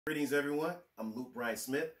Greetings, everyone. I'm Luke Bryan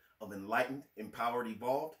Smith of Enlightened, Empowered,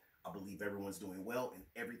 Evolved. I believe everyone's doing well and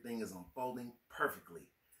everything is unfolding perfectly.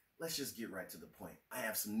 Let's just get right to the point. I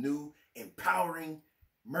have some new empowering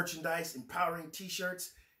merchandise, empowering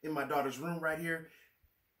t-shirts in my daughter's room right here.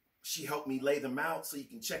 She helped me lay them out so you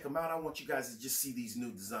can check them out. I want you guys to just see these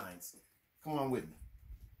new designs. Come on with me.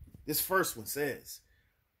 This first one says,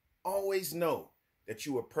 always know that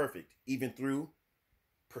you are perfect, even through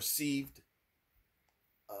perceived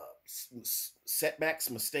setbacks,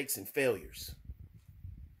 mistakes, and failures.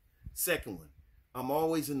 Second one, I'm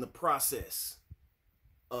always in the process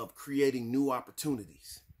of creating new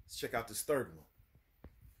opportunities. Let's check out this third one.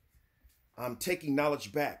 I'm taking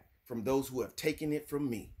knowledge back from those who have taken it from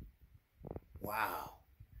me. Wow.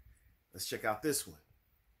 Let's check out this one.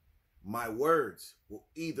 My words will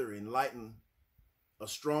either enlighten a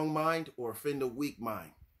strong mind or offend a weak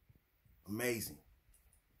mind. Amazing.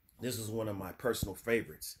 This is one of my personal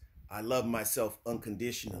favorites. I love myself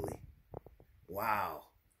unconditionally. Wow.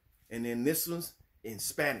 And then this one's in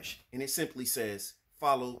Spanish, and it simply says,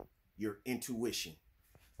 follow your intuition.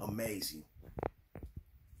 Amazing.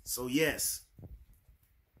 So yes,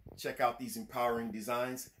 check out these empowering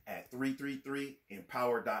designs at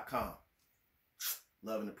 333empower.com.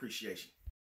 Love and appreciation.